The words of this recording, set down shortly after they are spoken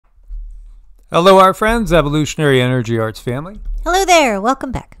Hello, our friends, Evolutionary Energy Arts family. Hello there.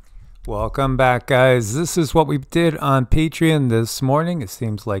 Welcome back. Welcome back, guys. This is what we did on Patreon this morning. It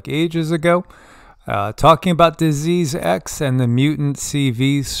seems like ages ago. Talking about Disease X and the mutant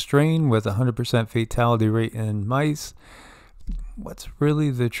CV strain with 100% fatality rate in mice. What's really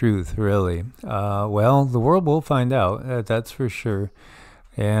the truth, really? Well, the world will find out, that's for sure.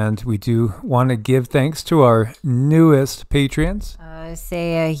 And we do want to give thanks to our newest patrons.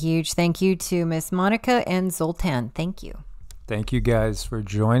 Say a huge thank you to Miss Monica and Zoltan. Thank you. Thank you guys for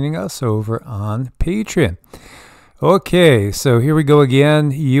joining us over on Patreon. Okay, so here we go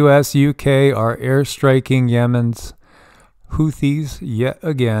again. US, UK are airstriking Yemen's Houthis yet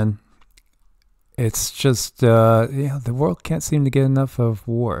again. It's just, the world can't seem to get enough of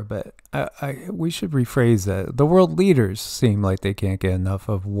war, but we should rephrase that. The world leaders seem like they can't get enough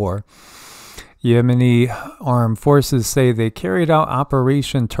of war. Yemeni armed forces say they carried out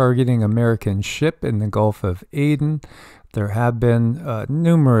operation targeting American ship in the Gulf of Aden. There have been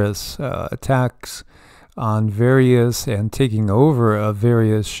numerous attacks on various and taking over of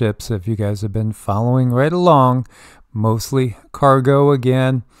various ships, if you guys have been following right along, mostly cargo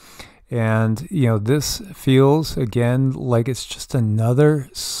again. And, this feels, again, like it's just another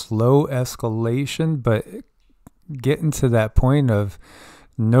slow escalation, but getting to that point of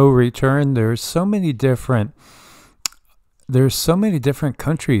no return. There's so many different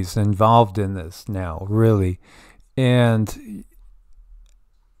countries involved in this now, really. And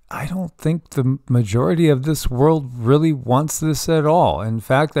I don't think the majority of this world really wants this at all. In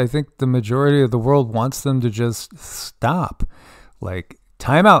fact, I think the majority of the world wants them to just stop. Like,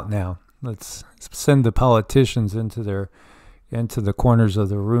 time out now. Let's send the politicians into the corners of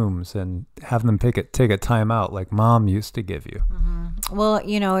the rooms and have them take a time out like mom used to give you. Mm-hmm. Well,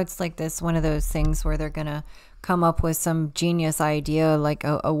 it's like this, one of those things where they're going to come up with some genius idea like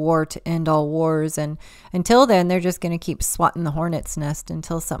a war to end all wars. And until then, they're just going to keep swatting the hornet's nest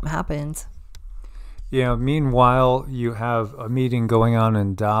until something happens. Yeah, meanwhile, you have a meeting going on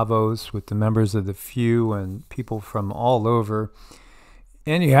in Davos with the members of the few and people from all over.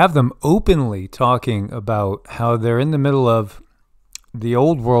 And you have them openly talking about how they're in the middle of the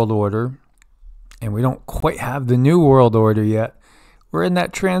old world order, and we don't quite have the new world order yet. We're in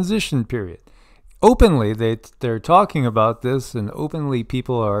that transition period. Openly, they're talking about this, and openly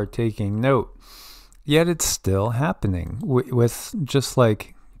people are taking note. Yet it's still happening with just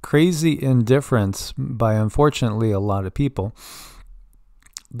like crazy indifference by, unfortunately, a lot of people.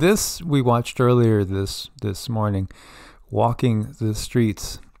 This we watched earlier this morning, walking the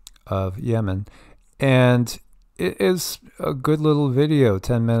streets of Yemen, and it is a good little video,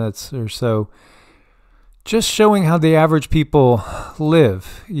 10 minutes or so, just showing how the average people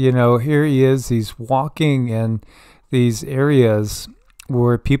live. Here he is, he's walking in these areas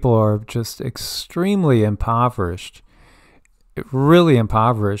where people are just extremely impoverished, really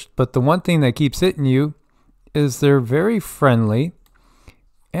impoverished. But the one thing that keeps hitting you is they're very friendly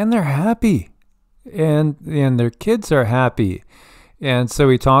and they're happy. And their kids are happy. And so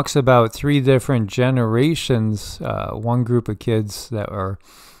he talks about 3 different generations, one group of kids that are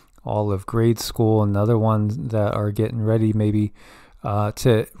all of grade school, another one that are getting ready maybe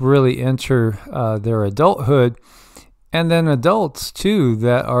to really enter their adulthood, and then adults too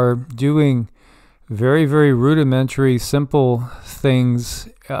that are doing very, very rudimentary, simple things,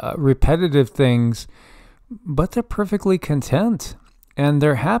 repetitive things, but they're perfectly content and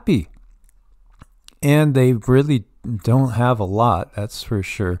they're happy. And they really don't have a lot, that's for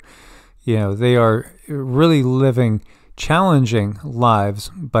sure. They are really living challenging lives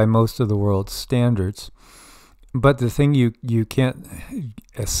by most of the world's standards. But the thing you can't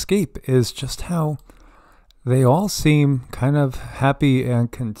escape is just how they all seem kind of happy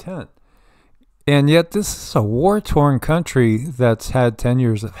and content. And yet this is a war-torn country that's had 10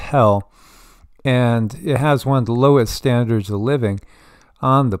 years of hell, and it has one of the lowest standards of living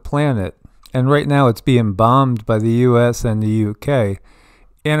on the planet. And right now it's being bombed by the US and the UK.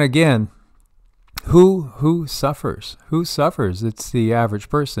 And again, who suffers? Who suffers? It's the average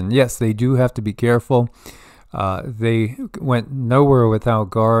person. Yes, they do have to be careful. They went nowhere without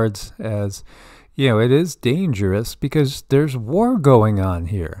guards, as it is dangerous because there's war going on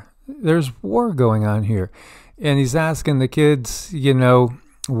here. There's war going on here. And he's asking the kids,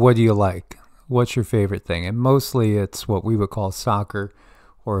 what do you like? What's your favorite thing? And mostly it's what we would call soccer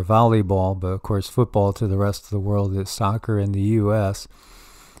or volleyball, but of course football to the rest of the world is soccer in the US.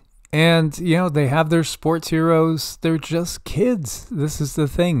 And, they have their sports heroes. They're just kids. This is the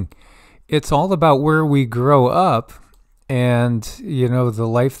thing. It's all about where we grow up and, the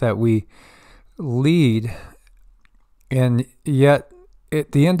life that we lead. And yet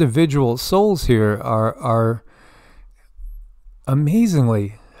the individual souls here are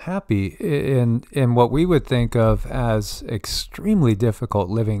amazingly happy in what we would think of as extremely difficult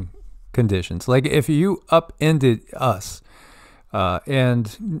living conditions. Like if you upended us,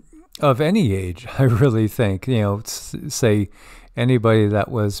 and of any age, I really think, say anybody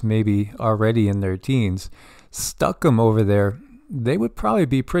that was maybe already in their teens, stuck them over there, they would probably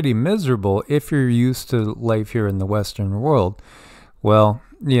be pretty miserable if you're used to life here in the Western world. Well,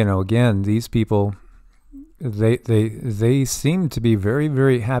 again, these people, they seem to be very,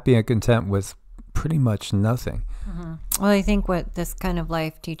 very happy and content with pretty much nothing. Mm-hmm. Well, I think what this kind of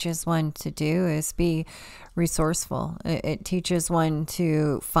life teaches one to do is be resourceful. It teaches one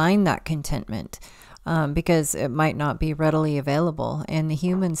to find that contentment, because it might not be readily available. And the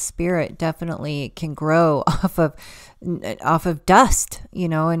human spirit definitely can grow off of dust,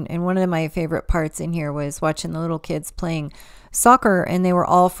 and one of my favorite parts in here was watching the little kids playing soccer, and they were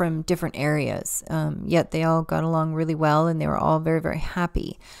all from different areas, yet they all got along really well, and they were all very, very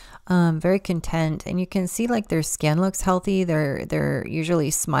happy. Very content, and you can see like their skin looks healthy. They're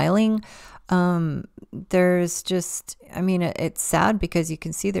usually smiling. There's just, it's sad because you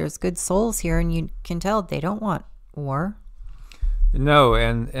can see there's good souls here, and you can tell they don't want war. No,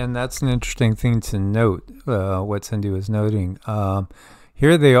 and that's an interesting thing to note, what Cindy was noting.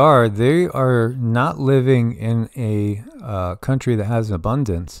 Here they are not living in a country that has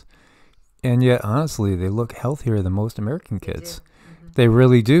abundance, and yet honestly they look healthier than most American kids. They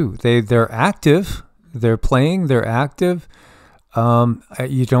really do. They're active. They're playing. They're active.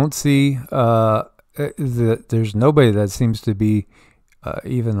 You don't see there's nobody that seems to be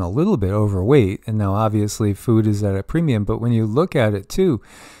even a little bit overweight. And now obviously food is at a premium, but when you look at it too,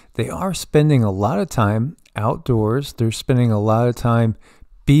 they are spending a lot of time outdoors. They're spending a lot of time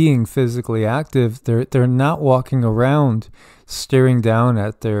being physically active. They're not walking around staring down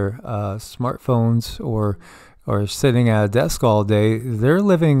at their smartphones or sitting at a desk all day. They're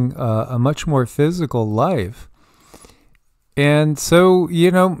living a much more physical life. And so,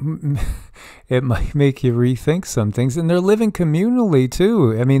 it might make you rethink some things. And they're living communally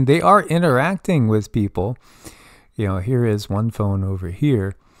too. They are interacting with people. Here is one phone over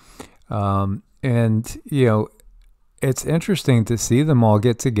here. It's interesting to see them all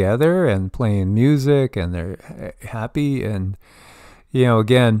get together and playing music, and they're happy. And,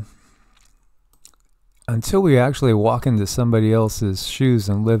 again, until we actually walk into somebody else's shoes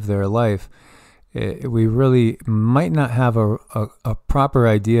and live their life, we really might not have a proper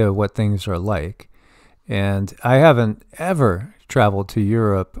idea of what things are like. And I haven't ever traveled to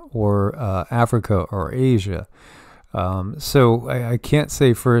Europe or Africa or Asia. So I can't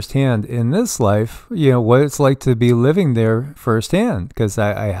say firsthand in this life, what it's like to be living there firsthand, because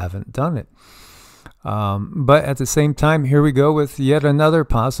I haven't done it. But at the same time, here we go with yet another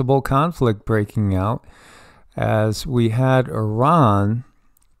possible conflict breaking out, as we had Iran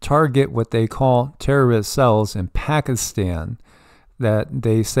target what they call terrorist cells in Pakistan that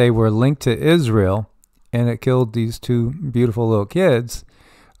they say were linked to Israel, and it killed these two beautiful little kids,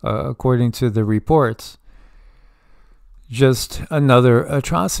 according to the reports. Just another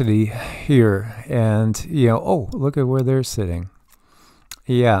atrocity here. And, oh, look at where they're sitting.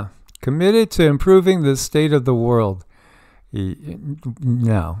 Yeah. Committed to improving the state of the world.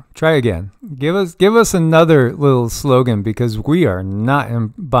 No, try again. Give us another little slogan, because we are not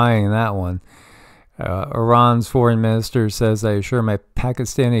buying that one. Iran's foreign minister says, "I assure my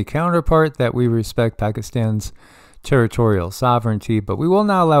Pakistani counterpart that we respect Pakistan's territorial sovereignty, but we will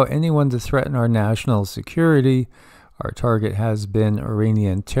not allow anyone to threaten our national security. Our target has been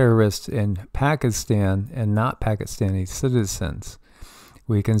Iranian terrorists in Pakistan and not Pakistani citizens.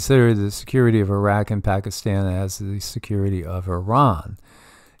 We consider the security of Iraq and Pakistan as the security of Iran."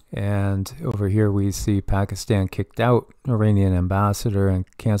 And over here we see Pakistan kicked out Iranian ambassador and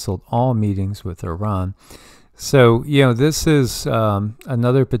canceled all meetings with Iran. So, this is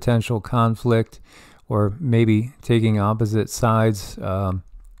another potential conflict, or maybe taking opposite sides.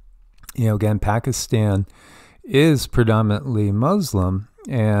 Again, Pakistan is predominantly Muslim,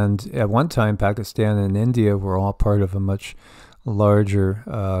 and at one time Pakistan and India were all part of a much larger,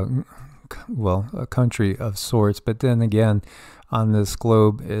 a country of sorts. But then again, on this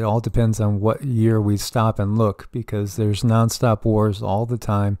globe, it all depends on what year we stop and look, because there's nonstop wars all the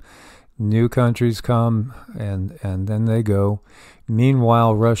time. New countries come and then they go.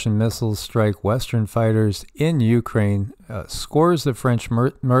 Meanwhile, Russian missiles strike Western fighters in Ukraine. Scores of French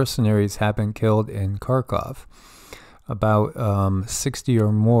mercenaries have been killed in Kharkov. About 60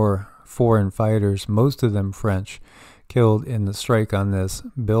 or more foreign fighters, most of them French, killed in the strike on this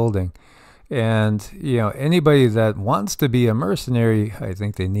building. And, anybody that wants to be a mercenary, I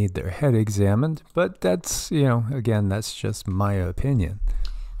think they need their head examined. But that's, again, that's just my opinion.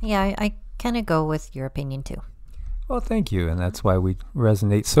 Yeah, I kind of go with your opinion too. Well, thank you. And that's why we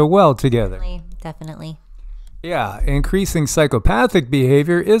resonate so well together. Definitely. Yeah, increasing psychopathic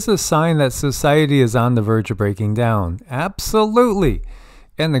behavior is a sign that society is on the verge of breaking down. Absolutely.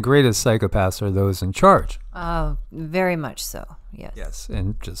 And the greatest psychopaths are those in charge. Oh, very much so. Yes. Yes,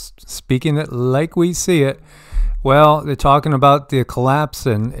 and just speaking it like we see it. Well, they're talking about the collapse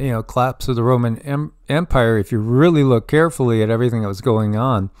and collapse of the Roman Empire. If you really look carefully at everything that was going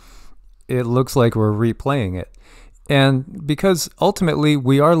on, it looks like we're replaying it. And because ultimately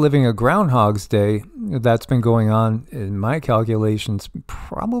we are living a Groundhog's Day that's been going on, in my calculations,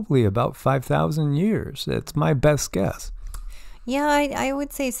 probably about 5,000 years. That's my best guess. Yeah, I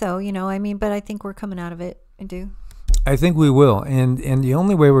would say so, but I think we're coming out of it. I do. I think we will. And the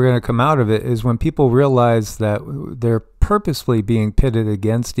only way we're going to come out of it is when people realize that they're purposefully being pitted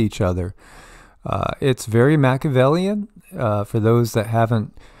against each other. It's very Machiavellian. For those that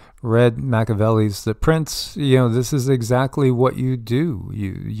haven't read Machiavelli's The Prince, this is exactly what you do.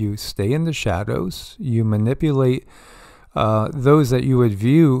 You stay in the shadows. You manipulate those that you would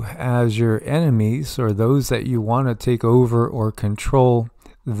view as your enemies, or those that you want to take over or control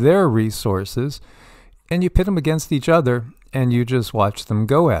their resources, and you pit them against each other, and you just watch them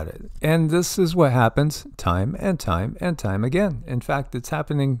go at it. And this is what happens time and time and time again. In fact, it's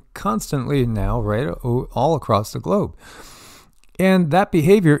happening constantly now, right, all across the globe. And that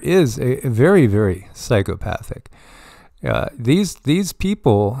behavior is a very, very psychopathic. These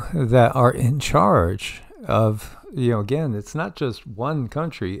people that are in charge of, again, it's not just one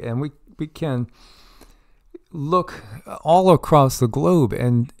country, and we can look all across the globe,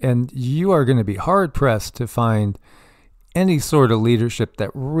 and you are going to be hard pressed to find any sort of leadership that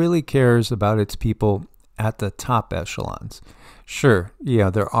really cares about its people at the top echelons. Sure,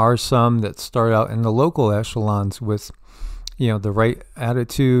 there are some that start out in the local echelons with the right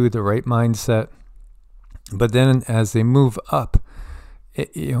attitude, the right mindset. But then as they move up,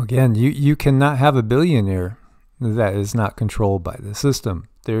 again, you cannot have a billionaire that is not controlled by the system.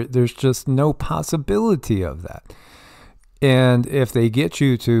 There's just no possibility of that. And if they get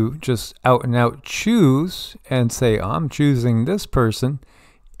you to just out and out choose and say, I'm choosing this person,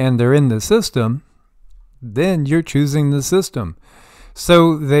 and they're in the system, then you're choosing the system.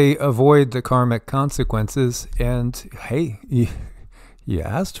 So they avoid the karmic consequences, and hey, you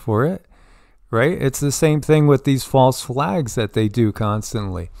asked for it, right? It's the same thing with these false flags that they do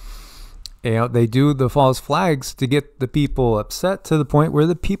constantly. They do the false flags to get the people upset to the point where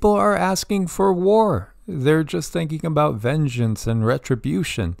the people are asking for war. They're just thinking about vengeance and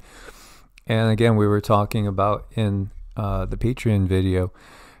retribution. And again, we were talking about in the Patreon video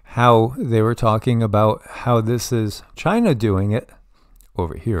how they were talking about how this is China doing it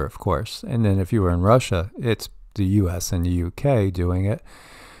over here, of course. And then if you were in Russia, it's the US and the UK doing it.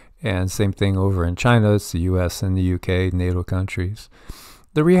 And same thing over in China, it's the US and the UK, NATO countries.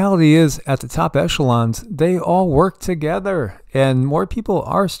 The reality is, at the top echelons, they all work together. And more people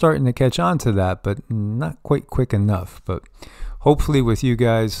are starting to catch on to that, but not quite quick enough. But hopefully with you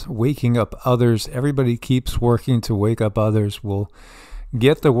guys waking up others, everybody keeps working to wake up others, we'll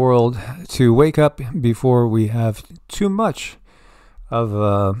get the world to wake up before we have too much of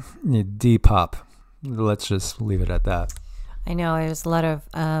Depop. Let's just leave it at that. I know there's a lot of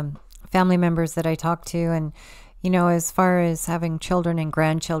family members that I talk to, and as far as having children and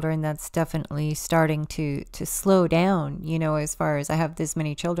grandchildren, that's definitely starting to slow down. As far as I have this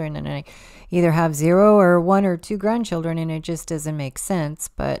many children, and I either have 0 or 1 or 2 grandchildren, and it just doesn't make sense.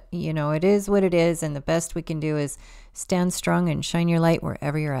 But it is what it is, and the best we can do is stand strong and shine your light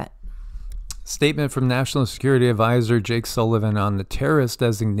wherever you're at. Statement from National Security Advisor Jake Sullivan on the terrorist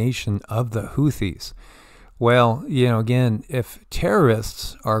designation of the Houthis. Well, again, if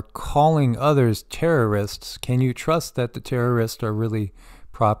terrorists are calling others terrorists, can you trust that the terrorists are really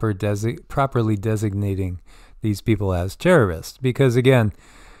properly designating these people as terrorists? Because again,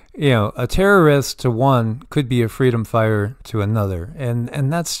 a terrorist to one could be a freedom fighter to another.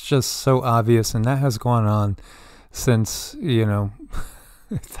 And that's just so obvious, and that has gone on since,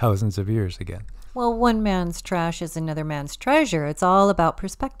 thousands of years again. Well, one man's trash is another man's treasure. It's all about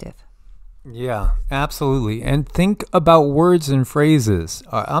perspective. Yeah, absolutely. And think about words and phrases.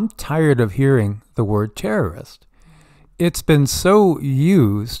 I'm tired of hearing the word terrorist. It's been so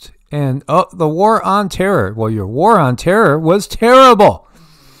used. And the war on terror. Well, your war on terror was terrible.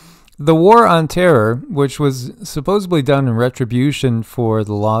 The war on terror, which was supposedly done in retribution for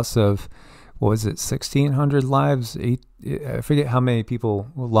the loss of what was it, 1,600 lives? I forget how many people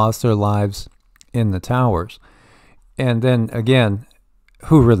lost their lives in the towers. And then again,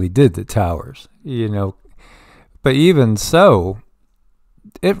 who really did the towers? But even so,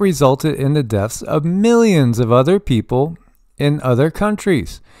 it resulted in the deaths of millions of other people in other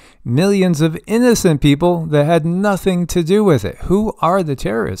countries. Millions of innocent people that had nothing to do with it. Who are the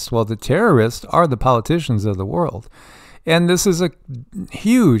terrorists? Well, the terrorists are the politicians of the world. And this is a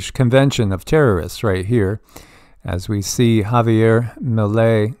huge convention of terrorists right here, as we see Javier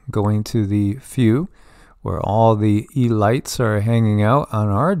Milei going to the few, where all the elites are hanging out on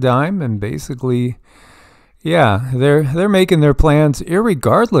our dime, and basically, yeah, they're making their plans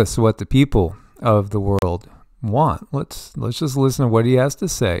irregardless of what the people of the world want. Let's just listen to what he has to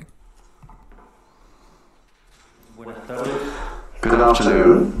say. Good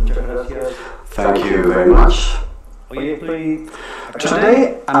afternoon. Thank you very much.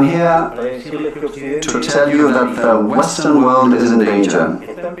 Today I'm here to tell you that the Western world is in danger.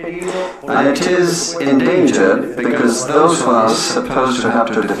 And it is endangered because those who are supposed to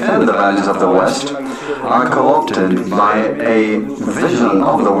have to defend the values of the West are co-opted by a vision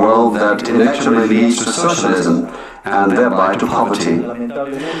of the world that inexorably leads to socialism and thereby to poverty.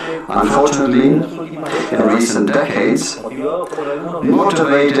 Unfortunately, in recent decades,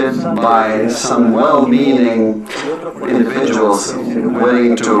 motivated by some well-meaning individuals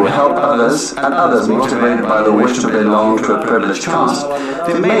willing to help others, and others motivated by the wish to belong to a privileged caste,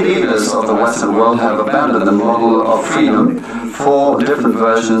 the main leaders of the Western world have abandoned the model of freedom for different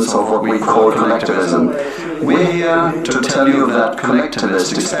versions of what we call collectivism. We're here to tell you that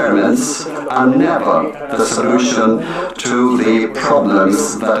collectivist experiments are never the solution to the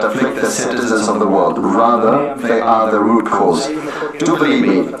problems that afflict the citizens of the world. Rather, they are the root cause. Do believe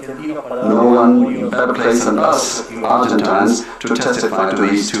me, no one better placed than us, Argentines, to testify to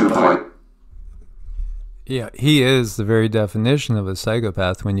these 2 points. Yeah, he is the very definition of a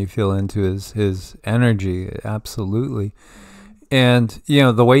psychopath when you feel into his energy, absolutely. And,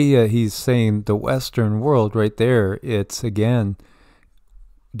 the way he's saying the Western world right there, it's, again,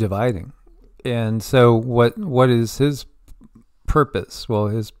 dividing. And so what is his purpose? Well,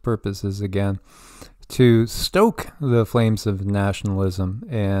 his purpose is, again, to stoke the flames of nationalism.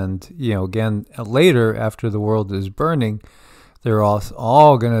 And, again, later, after the world is burning, they're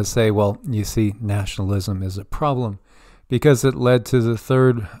all going to say, well, you see, nationalism is a problem because it led to the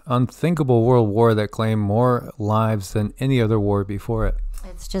third unthinkable world war that claimed more lives than any other war before it.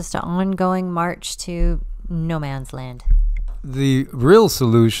 It's just an ongoing march to no man's land. The real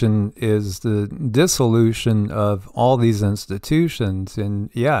solution is the dissolution of all these institutions. And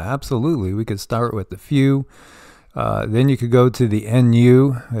yeah, absolutely. We could start with the few. Then you could go to the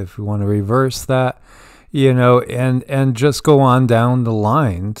NU if we want to reverse that, and just go on down the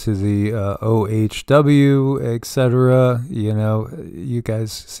line to the OHW, etc. You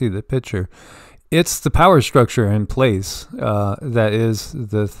guys see the picture. It's the power structure in place that is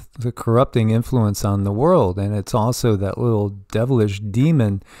the corrupting influence on the world. And it's also that little devilish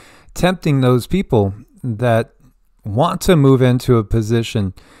demon tempting those people that want to move into a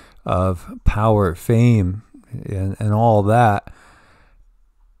position of power, fame, and all that.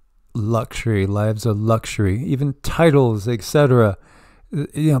 Luxury, lives of luxury, even titles, etc.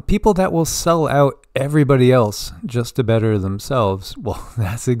 People that will sell out everybody else just to better themselves. Well,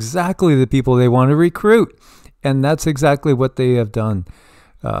 that's exactly the people they want to recruit. And that's exactly what they have done.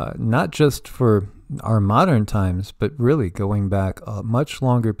 Not just for our modern times, but really going back a much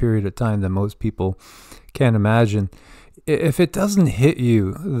longer period of time than most people can imagine. If it doesn't hit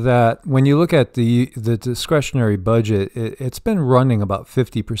you that when you look at the discretionary budget, it's been running about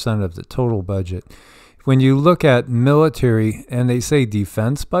 50% of the total budget. When you look at military and they say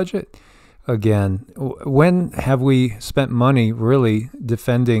defense budget, again, when have we spent money really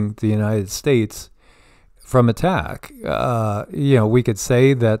defending the United States from attack? We could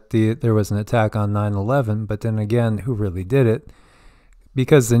say that there was an attack on 9/11, but then again, who really did it?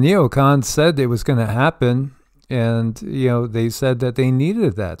 Because the neocons said it was going to happen. And, they said that they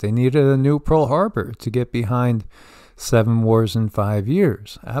needed that. They needed a new Pearl Harbor to get behind 7 wars in 5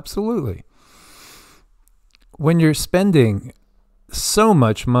 years. Absolutely. When you're spending so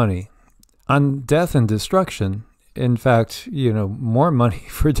much money on death and destruction, in fact, more money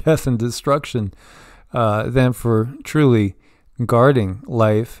for death and destruction than for truly guarding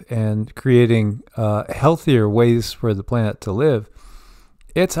life and creating healthier ways for the planet to live,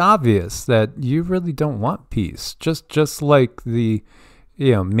 it's obvious that you really don't want peace. Just like the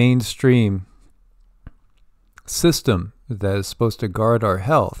mainstream system that is supposed to guard our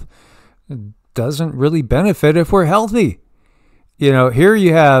health doesn't really benefit if we're healthy. Here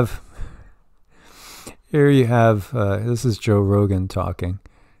you have Here you have, this is Joe Rogan talking,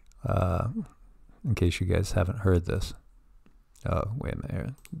 in case you guys haven't heard this. Oh, wait a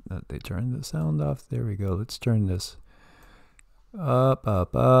minute. They turned the sound off. There we go. Let's turn this up,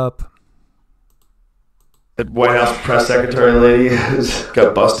 up, up. The White House press secretary lady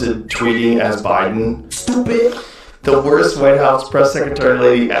got busted tweeting as Biden. Stupid. The worst White House press secretary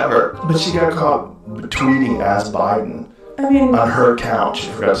lady ever. But she got caught tweeting as Biden. I mean, on her account. She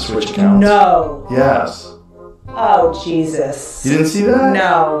forgot to switch accounts. No. Yes. Oh, Jesus. You didn't see that?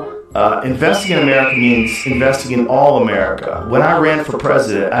 No. Investing in America means investing in all America. When I ran for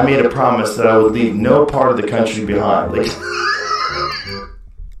president, I made a promise that I would leave no part of the country behind. Like,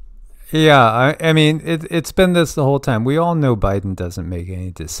 yeah, I mean, it's been this the whole time. We all know Biden doesn't make any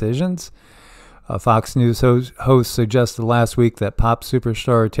decisions. Fox News host suggested last week that pop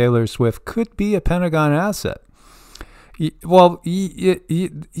superstar Taylor Swift could be a Pentagon asset. Well,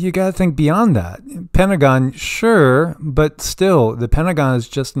 you got to think beyond that. Pentagon, sure, but still, the Pentagon is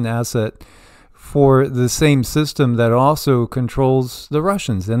just an asset for the same system that also controls the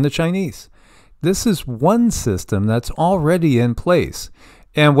Russians and the Chinese. This is one system that's already in place.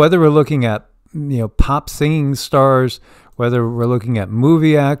 And whether we're looking at, pop singing stars, whether we're looking at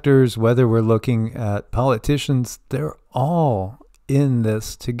movie actors, whether we're looking at politicians, they're all in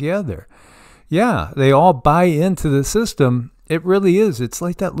this together. Yeah, they all buy into the system. It really is. It's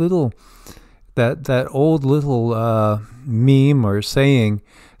like that old little meme or saying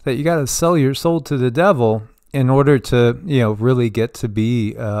that you got to sell your soul to the devil in order to, really get to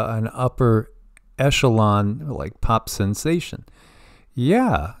be an upper echelon, like pop sensation.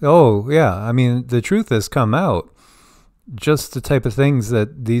 Yeah. Oh, yeah. I mean, the truth has come out. Just the type of things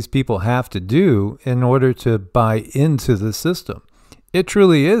that these people have to do in order to buy into the system. It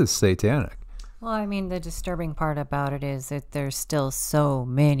truly is satanic. Well, I mean, the disturbing part about it is that there's still so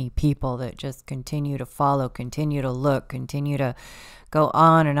many people that just continue to follow, continue to look, continue to go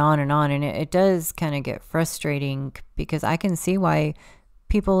on and on and on. And it does kind of get frustrating because I can see why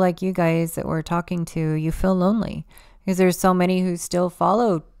people like you guys that we're talking to, you feel lonely. Because there's so many who still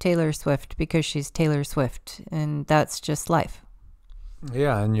follow Taylor Swift because she's Taylor Swift. And that's just life.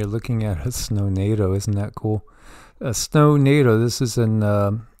 Yeah, and you're looking at a snow NATO. Isn't that cool? A snow NATO. This is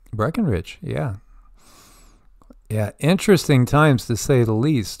in Breckenridge, yeah. Yeah, interesting times to say the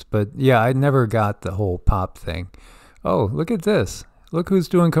least. But yeah, I never got the whole pop thing. Oh, look at this. Look who's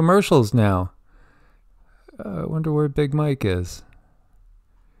doing commercials now. I wonder where Big Mike is.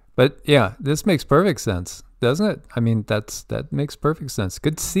 But yeah, this makes perfect sense, doesn't it? I mean, that makes perfect sense.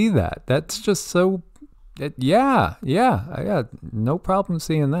 Good to see that. That's just so, yeah, I got no problem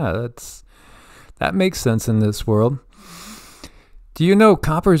seeing that. That makes sense in this world. Do you know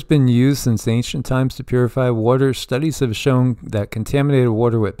copper's been used since ancient times to purify water? Studies have shown that contaminated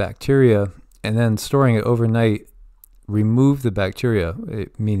water with bacteria and then storing it overnight remove the bacteria,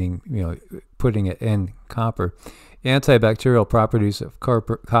 meaning, putting it in copper. Antibacterial properties of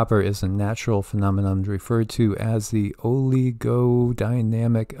copper is a natural phenomenon referred to as the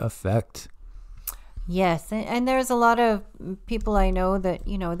oligodynamic effect. Yes, and there's a lot of people I know that,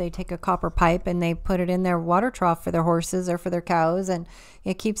 they take a copper pipe and they put it in their water trough for their horses or for their cows, and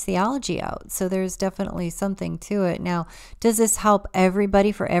it keeps the algae out. So there's definitely something to it. Now, does this help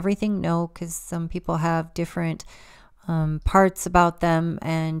everybody for everything? No, because some people have different parts about them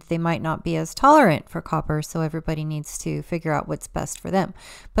and they might not be as tolerant for copper. So everybody needs to figure out what's best for them.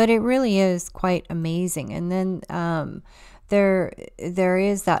 But it really is quite amazing. And then there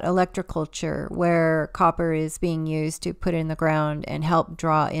is that electroculture where copper is being used to put in the ground and help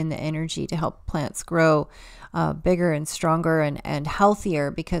draw in the energy to help plants grow bigger and stronger and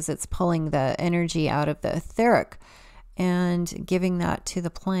healthier, because it's pulling the energy out of the etheric and giving that to the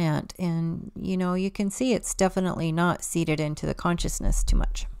plant. And, you can see it's definitely not seeded into the consciousness too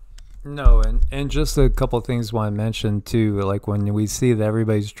much. No, and just a couple of things I want to mention too, like when we see that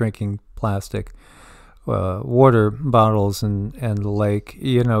everybody's drinking plastic water bottles and the like,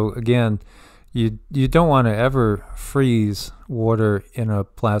 again, you don't want to ever freeze water in a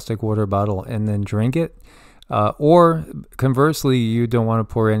plastic water bottle and then drink it. Or conversely, you don't want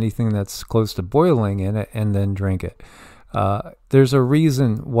to pour anything that's close to boiling in it and then drink it. There's a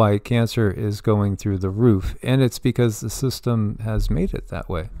reason why cancer is going through the roof, and it's because the system has made it that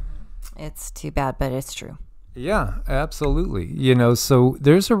way. It's too bad, but it's true. Yeah, absolutely. So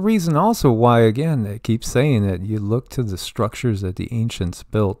there's a reason also why, again, it keeps saying that you look to the structures that the ancients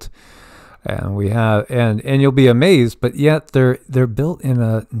built. And we have, and you'll be amazed, but yet they're built in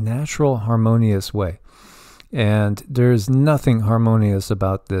a natural, harmonious way. And there's nothing harmonious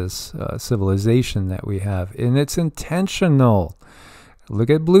about this civilization that we have. And it's intentional. Look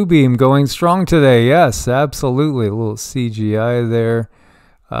at Bluebeam going strong today. Yes, absolutely. A little CGI there.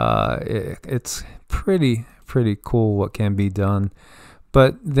 It's pretty cool what can be done.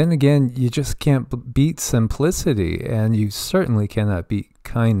 But then again, you just can't beat simplicity, and you certainly cannot beat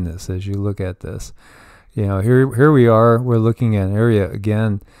kindness as you look at this. You know, here we are. We're looking at an area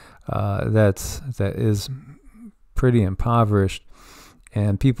again that is pretty impoverished,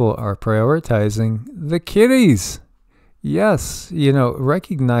 and people are prioritizing the kitties. Yes, you know,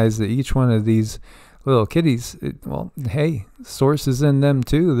 recognize that each one of these little kitties, well, hey, source is in them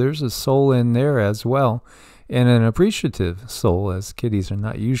too. There's a soul in there as well, and an appreciative soul, as kitties are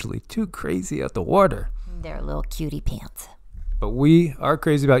not usually too crazy at the water. They're little cutie pants. But we are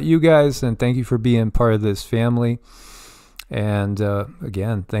crazy about you guys, and thank you for being part of this family. And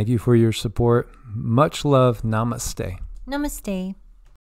again, thank you for your support. Much love. Namaste. Namaste.